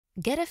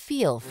Get a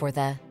feel for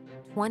the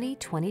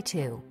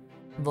 2022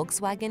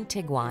 Volkswagen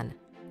Tiguan.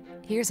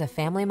 Here's a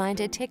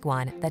family-minded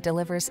Tiguan that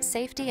delivers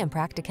safety and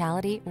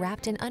practicality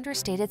wrapped in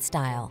understated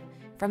style.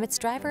 From its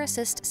driver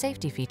assist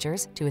safety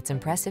features to its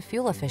impressive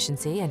fuel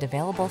efficiency and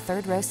available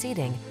third-row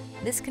seating,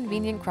 this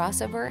convenient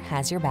crossover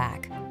has your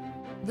back.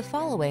 The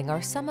following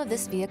are some of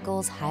this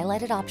vehicle's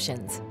highlighted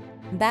options: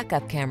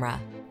 backup camera.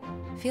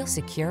 Feel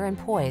secure and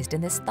poised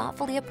in this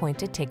thoughtfully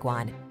appointed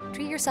Tiguan.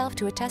 Treat yourself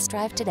to a test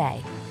drive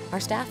today. Our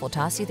staff will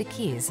toss you the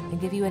keys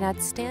and give you an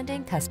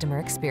outstanding customer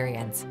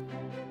experience.